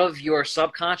out of your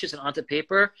subconscious and onto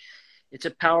paper. It's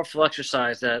a powerful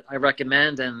exercise that I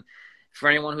recommend. And for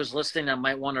anyone who's listening that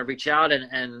might want to reach out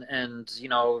and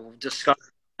discuss,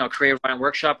 creative writing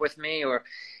workshop with me, or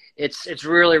it's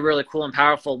really, really cool and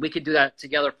powerful. We could do that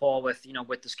together, Paul, with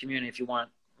this community if you want,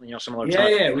 some other time.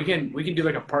 Yeah. We can do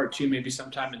like a part 2, maybe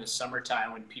sometime in the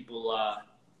summertime when people,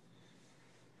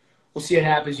 we'll see what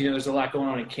happens. There's a lot going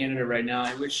on in Canada right now.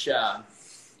 I wish,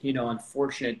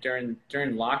 unfortunate during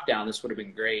lockdown, this would have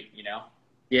been great,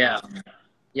 Yeah.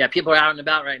 Yeah, people are out and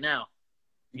about right now.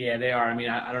 Yeah, they are. I mean,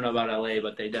 I don't know about LA,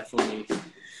 but they definitely,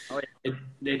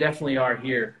 they definitely are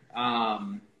here.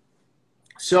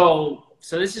 So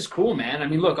this is cool, man. I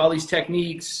mean, look, all these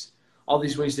techniques, all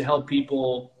these ways to help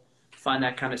people find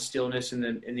that kind of stillness in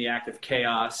the act of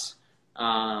chaos.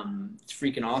 It's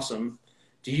freaking awesome.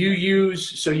 Do you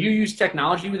use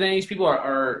technology with any of these people,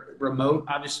 or remote?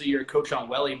 Obviously, you're a coach on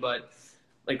Welly, but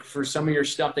like for some of your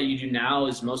stuff that you do now,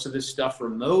 is most of this stuff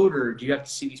remote, or do you have to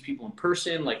see these people in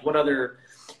person? Like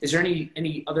is there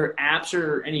any other apps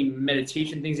or any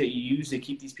meditation things that you use to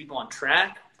keep these people on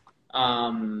track?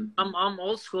 I'm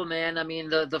old school, man. I mean,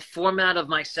 the format of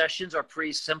my sessions are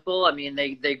pretty simple. I mean,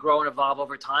 they grow and evolve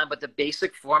over time, but the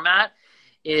basic format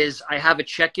is I have a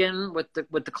check-in with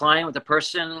the client, with the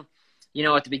person,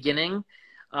 at the beginning.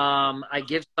 I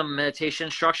give some meditation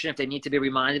instruction if they need to be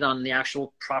reminded on the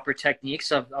actual proper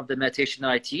techniques of the meditation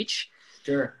that I teach.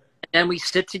 Sure. And we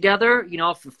sit together, you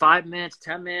know, for 5 minutes,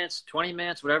 10 minutes, 20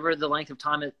 minutes, whatever the length of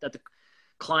time that the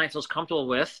client feels comfortable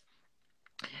with.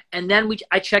 And then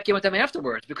I check in with them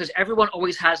afterwards, because everyone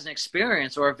always has an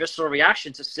experience or a visceral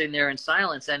reaction to sitting there in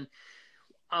silence. And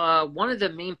one of the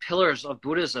main pillars of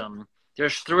Buddhism,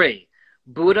 there's 3.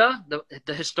 Buddha,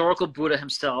 the historical Buddha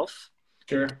himself.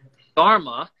 Sure.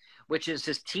 Dharma, which is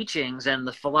his teachings and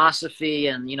the philosophy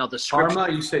and, you know, the scripture.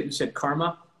 Karma? You said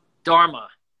karma? Dharma.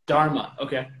 Dharma,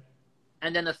 okay.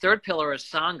 And then the 3rd pillar is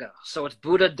Sangha. So it's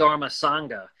Buddha, Dharma,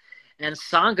 Sangha. And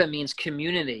Sangha means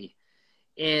community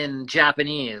in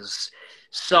Japanese.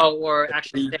 So, or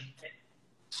actually,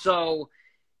 so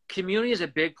community is a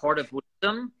big part of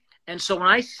Buddhism. And so when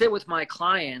I sit with my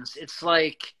clients, it's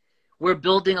like we're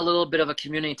building a little bit of a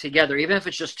community together, even if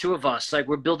it's just 2 of us, like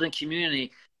we're building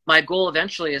community. My goal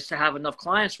eventually is to have enough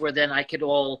clients where then I could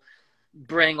all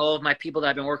bring all of my people that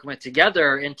I've been working with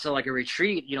together into like a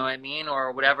retreat, you know what I mean?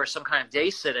 Or whatever, some kind of day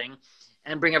sitting,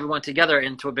 and bring everyone together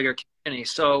into a bigger community.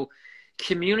 So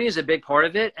community is a big part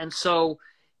of it. And so,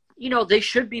 you know, they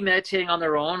should be meditating on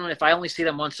their own. If I only see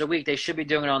them once a week, they should be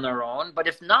doing it on their own. But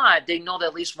if not, they know that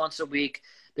at least once a week,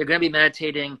 they're going to be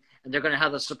meditating, and they're going to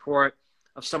have the support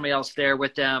of somebody else there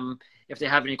with them. If they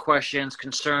have any questions,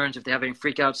 concerns, if they have any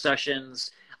freak out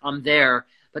sessions, I'm there.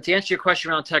 But to answer your question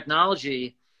around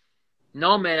technology,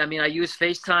 no, man. I mean, I use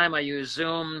FaceTime, I use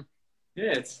Zoom.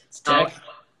 Yeah, it's tech.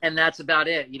 And that's about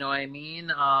it. You know what I mean?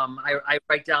 I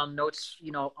write down notes,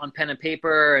 you know, on pen and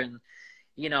paper, and,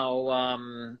 you know,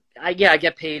 I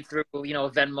get paid through, you know,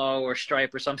 Venmo or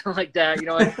Stripe or something like that. You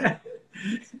know,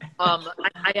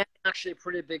 I am actually a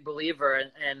pretty big believer,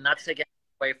 and not to take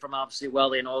away from obviously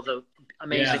Welly and all the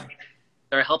amazing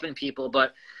that are helping people,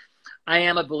 but I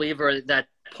am a believer that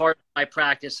part of my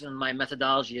practice and my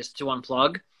methodology is to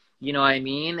unplug. You know what I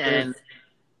mean? And,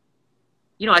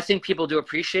 you know, I think people do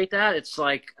appreciate that. It's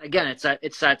like, again, it's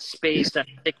that space, that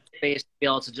space to be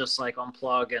able to just like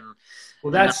unplug. And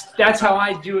well, that's how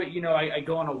I do it. You know, I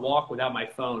go on a walk without my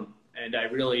phone, and I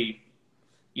really,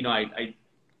 you know, I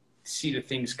see the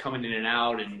things coming in and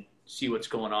out and see what's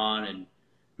going on and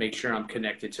make sure I'm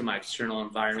connected to my external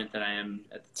environment that I am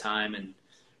at the time. And,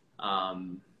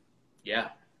 yeah,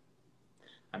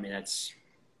 I mean, that's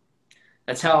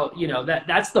how, you know,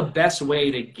 that's the best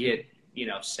way to get, you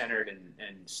know, centered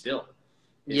and still.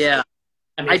 Yeah.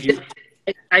 I mean,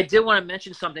 I did want to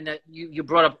mention something that you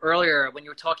brought up earlier when you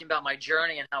were talking about my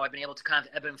journey and how I've been able to kind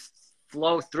of ebb and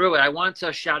flow through it. I wanted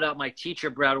to shout out my teacher,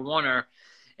 Brad Warner,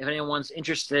 if anyone's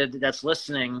interested that's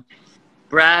listening.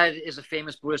 Brad is a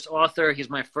famous Buddhist author. He's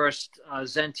my first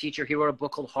Zen teacher. He wrote a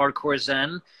book called Hardcore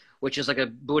Zen, which is like a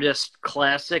Buddhist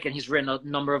classic, and he's written a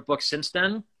number of books since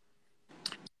then.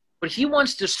 But he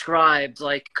once described,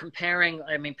 like, comparing,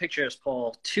 I mean, picture this,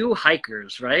 Paul, 2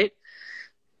 hikers, right?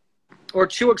 Or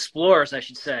 2 explorers, I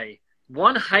should say.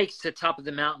 One hikes to the top of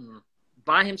the mountain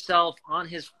by himself on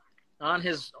his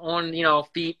own, you know,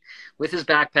 feet with his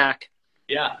backpack.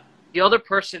 Yeah. The other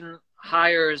person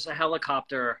hires a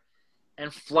helicopter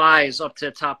and flies up to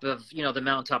the top of, you know, the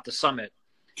mountaintop, the summit.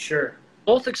 Sure.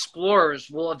 Both explorers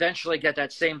will eventually get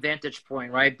that same vantage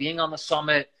point, right? Being on the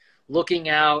summit, looking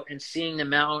out and seeing the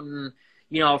mountain,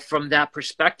 you know, from that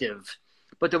perspective.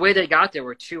 But the way they got there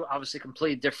were 2 obviously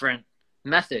completely different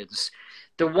methods.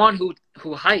 The one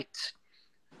who hiked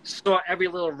saw every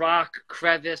little rock,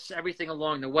 crevice, everything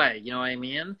along the way, you know what I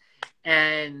mean?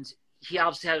 And he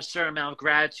obviously had a certain amount of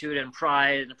gratitude and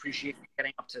pride and appreciation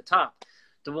getting up to the top.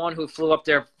 The one who flew up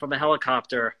there from a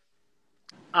helicopter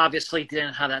obviously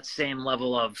didn't have that same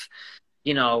level of,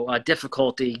 you know,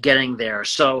 difficulty getting there.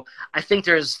 So I think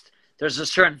there's a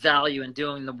certain value in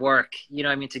doing the work, you know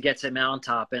what I mean, to get to the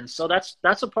mountaintop. And so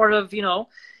that's a part of, you know,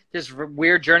 this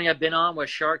weird journey I've been on with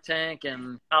Shark Tank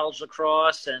and college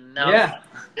lacrosse and now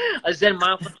a Zen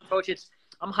mindfulness coach.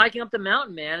 I'm hiking up the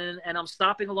mountain, man, and I'm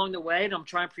stopping along the way, and I'm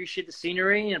trying to appreciate the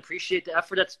scenery and appreciate the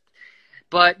effort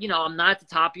but, you know, I'm not at the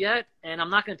top yet, and I'm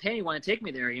not going to pay anyone to take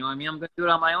me there. You know what I mean? I'm going to do it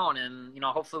on my own. And, you know,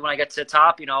 hopefully when I get to the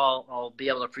top, you know, I'll be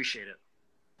able to appreciate it.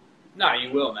 No, you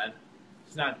will, man.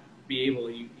 It's not be able.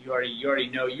 You already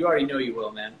know you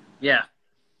will, man. Yeah.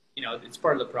 You know, it's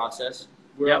part of the process.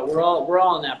 We're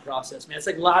all in that process, man. It's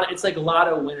like a lot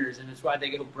of winners, and it's why they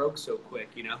go broke so quick,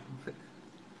 you know.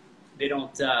 They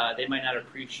don't, they might not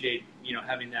appreciate, you know,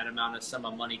 having that amount of sum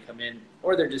of money come in,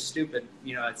 or they're just stupid.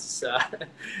 You know, it's,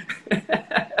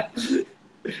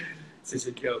 it's just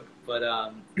a joke. But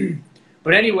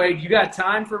anyway, you got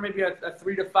time for maybe a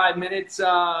 3 to 5 minutes,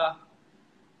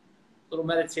 little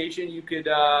meditation we could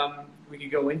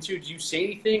go into? Do you say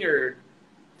anything or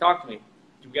talk to me?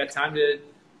 Do we got time to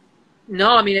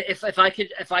No, I mean, if I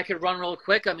could run real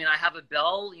quick, I mean, I have a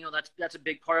bell. You know, that's a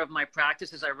big part of my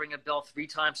practice. Is I ring a bell 3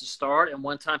 times to start and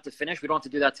 1 time to finish. We don't have to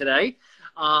do that today.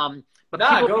 But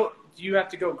Nah, people, go. Do you have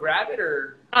to go grab it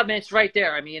or? I mean, it's right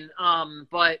there. I mean,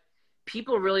 but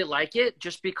people really like it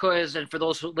just because. And for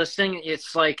those who listening,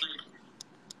 it's like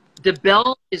the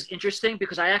bell is interesting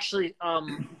because I actually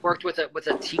worked with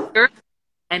a teacher,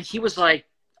 and he was like,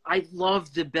 I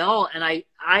love the bell, and I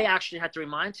actually had to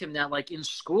remind him that like in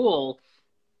school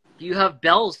you have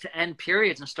bells to end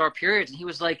periods and start periods. And he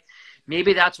was like,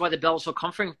 maybe that's why the bell is so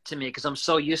comforting to me, because I'm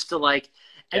so used to like,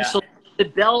 and so the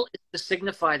bell is to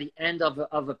signify the end of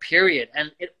a period.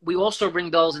 And we also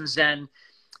ring bells in Zen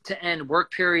to end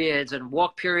work periods and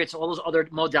walk periods, all those other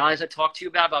modalities I talked to you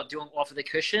about doing off of the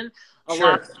cushion. A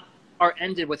lot are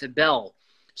ended with a bell.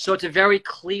 So it's a very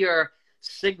clear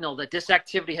signal that this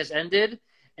activity has ended,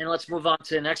 and let's move on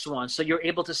to the next one. So you're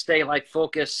able to stay like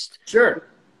focused. Sure.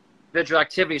 Individual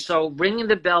activity. So ringing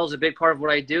the bell is a big part of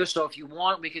what I do. So if you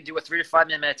want, we could do a 3 to 5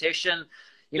 minute meditation.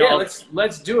 You know,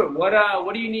 let's do it.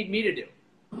 What do you need me to do?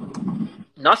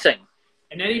 Nothing.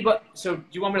 And anybody, so do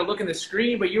you want me to look in the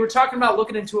screen? But you were talking about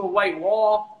looking into a white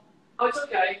wall. Oh, it's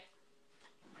okay.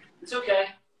 It's okay.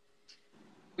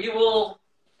 We will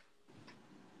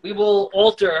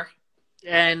alter,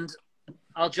 and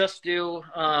I'll just do.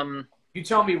 You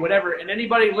tell me whatever. And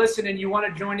anybody listening, you want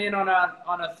to join in on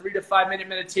a 3 to 5 minute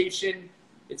meditation?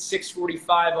 It's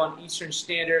 6:45 on Eastern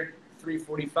Standard,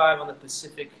 3:45 on the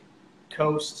Pacific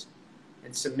Coast,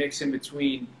 and some mix in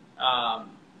between.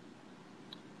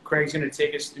 Craig's going to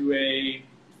take us through a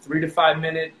 3 to 5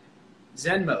 minute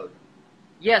Zen mode.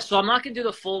 Yeah, so I'm not going to do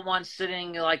the full one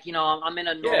sitting like, you know, I'm in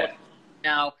a normal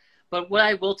now. But what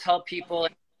I will tell people,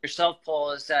 yourself,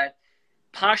 Paul, is that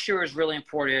posture is really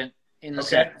important in the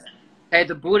Zen. Okay,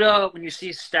 the Buddha, when you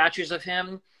see statues of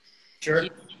him, he's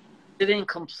sitting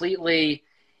completely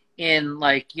in,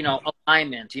 like, you know,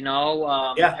 alignment, you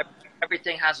know?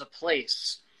 Everything has a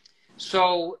place.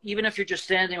 So even if you're just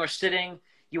standing or sitting,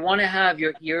 you want to have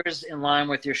your ears in line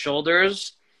with your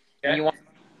shoulders, and you want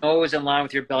your nose in line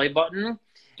with your belly button.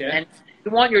 And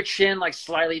you want your chin, like,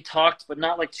 slightly tucked, but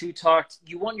not, like, too tucked.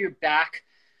 You want your back,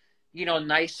 you know,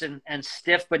 nice and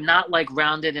stiff, but not, like,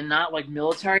 rounded and not, like,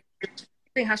 military.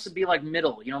 Everything has to be like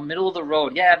middle, you know, middle of the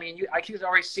road. Yeah, I mean, I can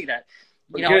already see that.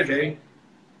 You know, good,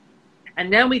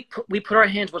 and then we put our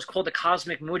hands what's called the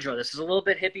cosmic mudra. This is a little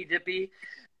bit hippy dippy,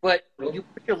 but you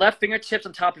put your left fingertips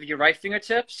on top of your right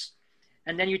fingertips,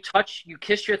 and then you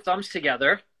kiss your thumbs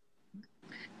together.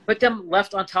 Put them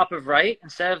left on top of right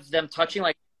instead of them touching,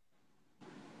 like,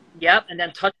 and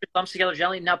then touch your thumbs together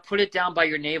gently. Now put it down by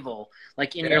your navel,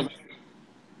 like in your.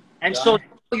 And so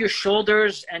your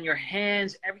shoulders and your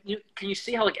hands, can you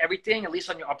see how like everything, at least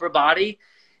on your upper body,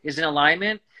 is in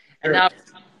alignment? And now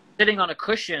sitting on a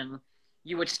cushion,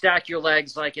 you would stack your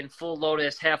legs like in full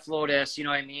lotus, half lotus, you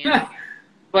know what I mean?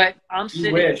 But I'm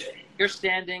sitting, you're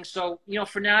standing. So, you know,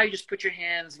 for now, you just put your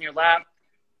hands in your lap.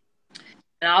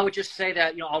 And I would just say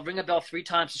that, you know, I'll ring a bell 3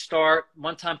 times to start,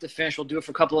 1 time to finish. We'll do it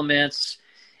for a couple of minutes.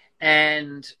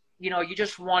 And, you know, you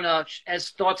just want to, as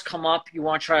thoughts come up, you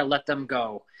want to try to let them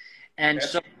go. And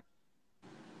so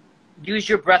use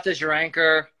your breath as your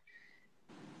anchor.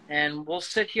 And we'll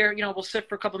sit here, you know, we'll sit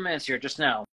for a couple of minutes here just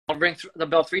now. I'll ring the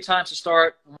bell 3 times to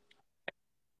start.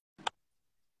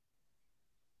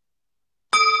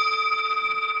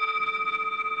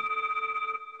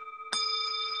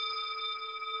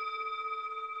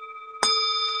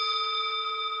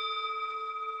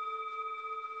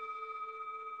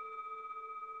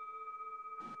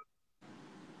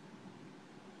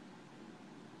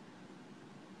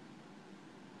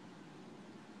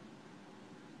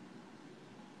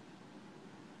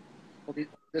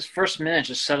 This first minute,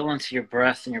 just settle into your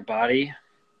breath and your body.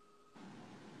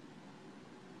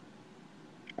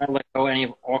 Try to let go of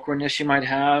any awkwardness you might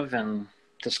have and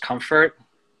discomfort.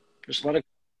 Just let it go.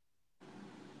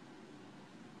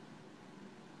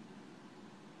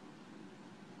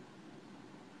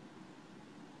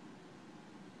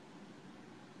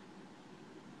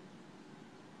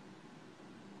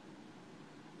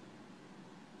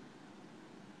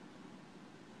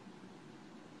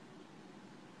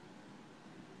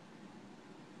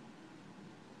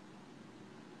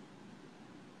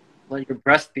 Let your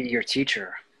breath be your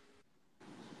teacher.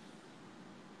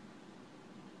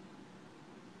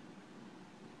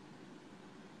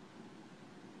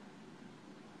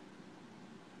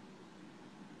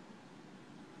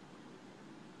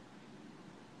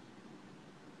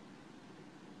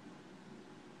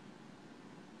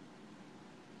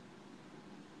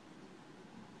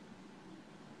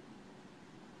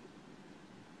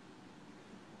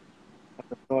 Let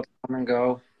the thoughts come and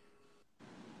go.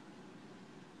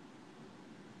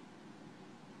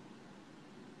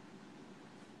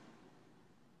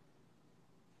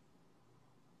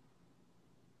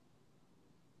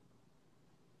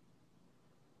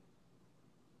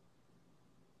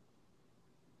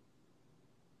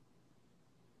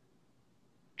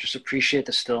 Just appreciate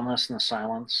the stillness and the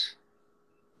silence.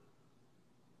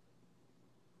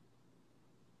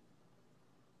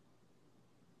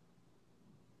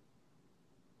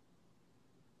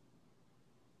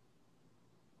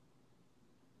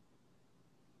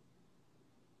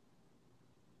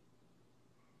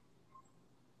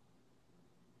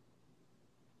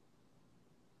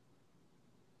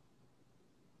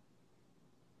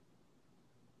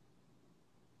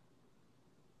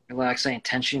 Relax any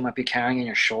tension you might be carrying in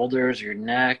your shoulders, your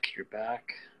neck, your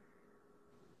back.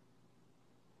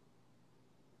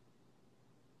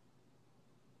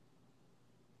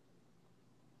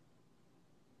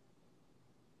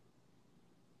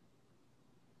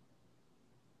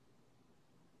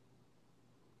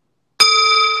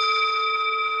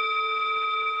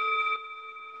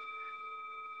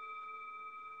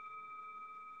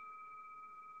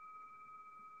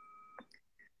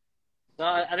 So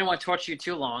I didn't want to torture you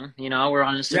too long. You know, we're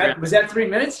on Instagram. Was that 3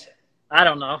 minutes? I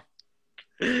don't know.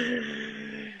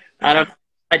 I don't.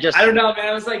 I don't know, man.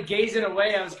 I was like gazing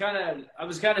away. I was kind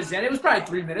of zen. It was probably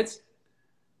 3 minutes.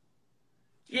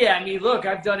 Yeah, I mean, look,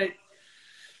 I've done it.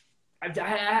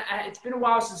 It's been a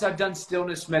while since I've done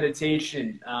stillness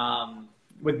meditation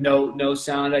with no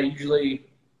sound. I usually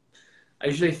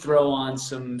throw on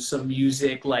some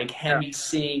music like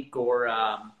Hemi-Sync or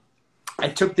I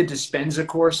took the Dispenza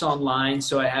course online,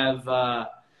 so I have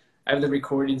the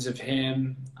recordings of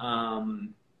him. I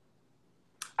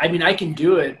mean, I can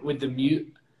do it with the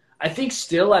mute. I think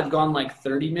still I've gone like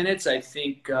 30 minutes. I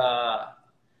think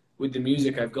with the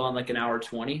music I've gone like an hour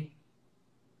 20.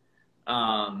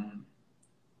 But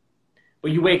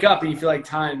you wake up and you feel like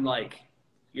time, like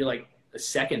you're like a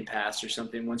second past or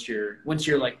something once you're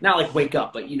like, not like wake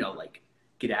up, but you know, like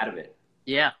get out of it.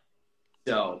 Yeah.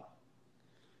 So,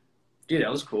 dude,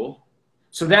 that was cool.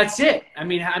 So that's it. I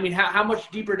mean, how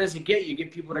much deeper does it get? You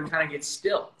get people to kind of get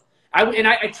still.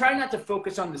 I try not to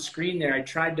focus on the screen there. I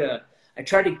try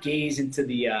to gaze into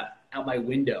the out my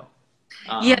window.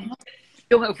 Yeah.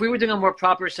 If we were doing a more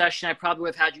proper session, I probably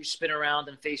would have had you spin around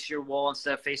and face your wall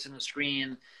instead of facing the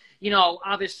screen. You know,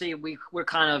 obviously we're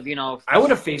kind of, you know. I would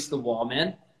have faced the wall,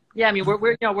 man. Yeah, I mean we're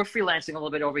freelancing a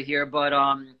little bit over here,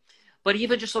 but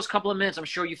even just those couple of minutes, I'm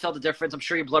sure you felt the difference. I'm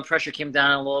sure your blood pressure came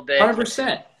down a little bit.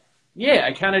 100%. Yeah,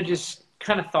 I kind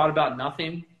of thought about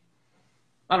nothing.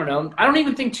 I don't know. I don't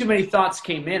even think too many thoughts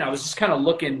came in. I was just kind of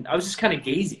looking. I was just kind of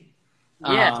gazing.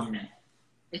 Yeah.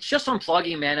 It's just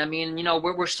unplugging, man. I mean, you know,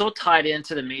 we're so tied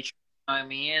into the matrix, you know what I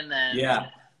mean? And yeah.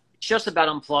 It's just about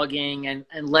unplugging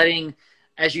and letting,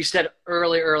 as you said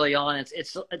early on,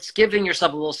 it's giving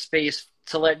yourself a little space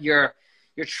to let your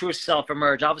true self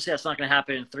emerge. Obviously, that's not going to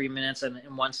happen in 3 minutes and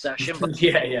in one session. But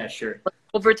yeah, sure. But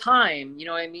over time, you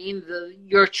know what I mean?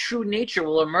 Your true nature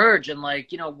will emerge, and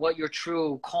like, you know, what your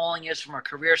true calling is from a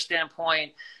career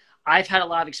standpoint. I've had a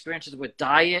lot of experiences with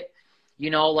diet, you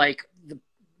know, like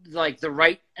the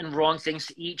right and wrong things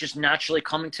to eat just naturally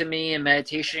coming to me, and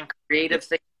meditation, creative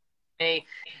things to me.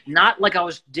 Not like I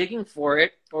was digging for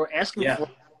it or asking for it.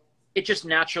 It just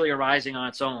naturally arising on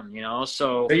its own, you know?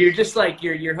 So you're just like,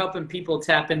 you're helping people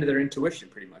tap into their intuition,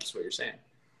 pretty much is what you're saying.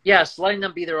 Yes, letting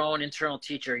them be their own internal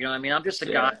teacher, you know what I mean? I'm just a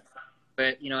guy,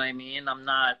 but you know what I mean? I'm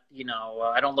not, you know,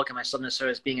 I don't look at myself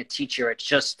necessarily as being a teacher. It's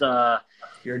just...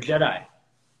 You're a Jedi.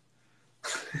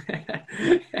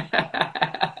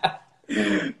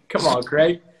 Come on,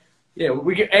 Craig. Yeah,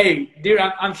 hey, dude,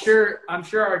 I'm sure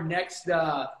our next,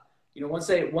 you know, once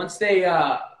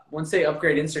they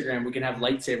upgrade Instagram, we can have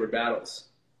lightsaber battles.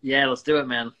 Yeah, let's do it,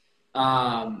 man.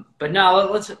 But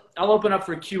no, I'll open up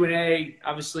for Q&A.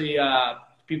 Obviously,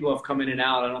 people have come in and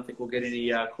out. I don't think we'll get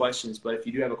any questions, but if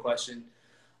you do have a question.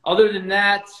 Other than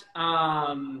that,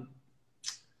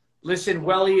 listen,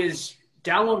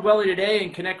 download Welly today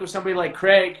and connect with somebody like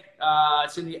Craig.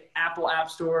 It's in the Apple App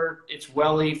Store. It's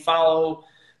Welly. Follow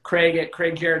Craig at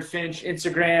Craig Jared Finch.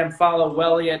 Instagram, follow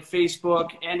Welly at Facebook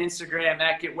and Instagram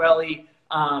at Get Welly.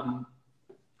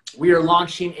 We are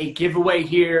launching a giveaway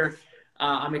here.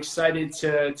 I'm excited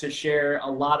to share a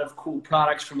lot of cool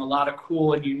products from a lot of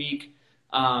cool and unique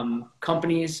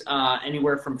companies,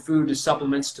 anywhere from food to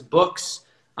supplements to books.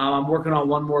 I'm working on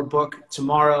one more book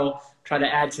tomorrow, try to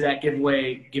add to that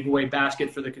giveaway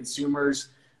basket for the consumers.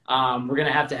 We're going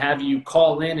to have you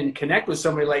call in and connect with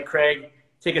somebody like Craig,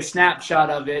 take a snapshot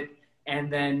of it,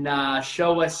 and then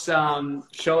show us and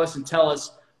tell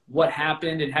us what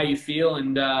happened and how you feel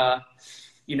and,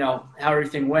 you know, how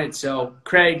everything went. So,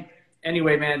 Craig,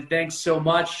 anyway, man, thanks so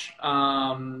much.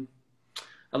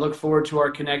 I look forward to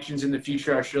our connections in the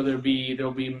future. I'm sure there'll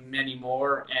be many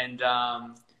more. And,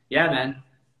 yeah, man.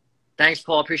 Thanks,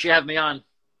 Paul. Appreciate having me on.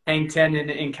 Hang 10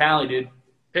 in Cali, dude.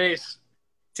 Peace.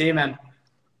 See you, man.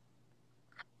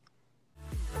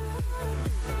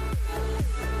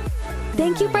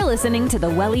 Thank you for listening to the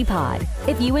Welly Pod.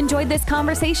 If you enjoyed this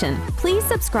conversation, please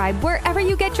subscribe wherever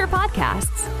you get your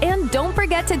podcasts. And don't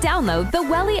forget to download the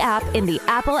Welly app in the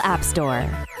Apple App Store.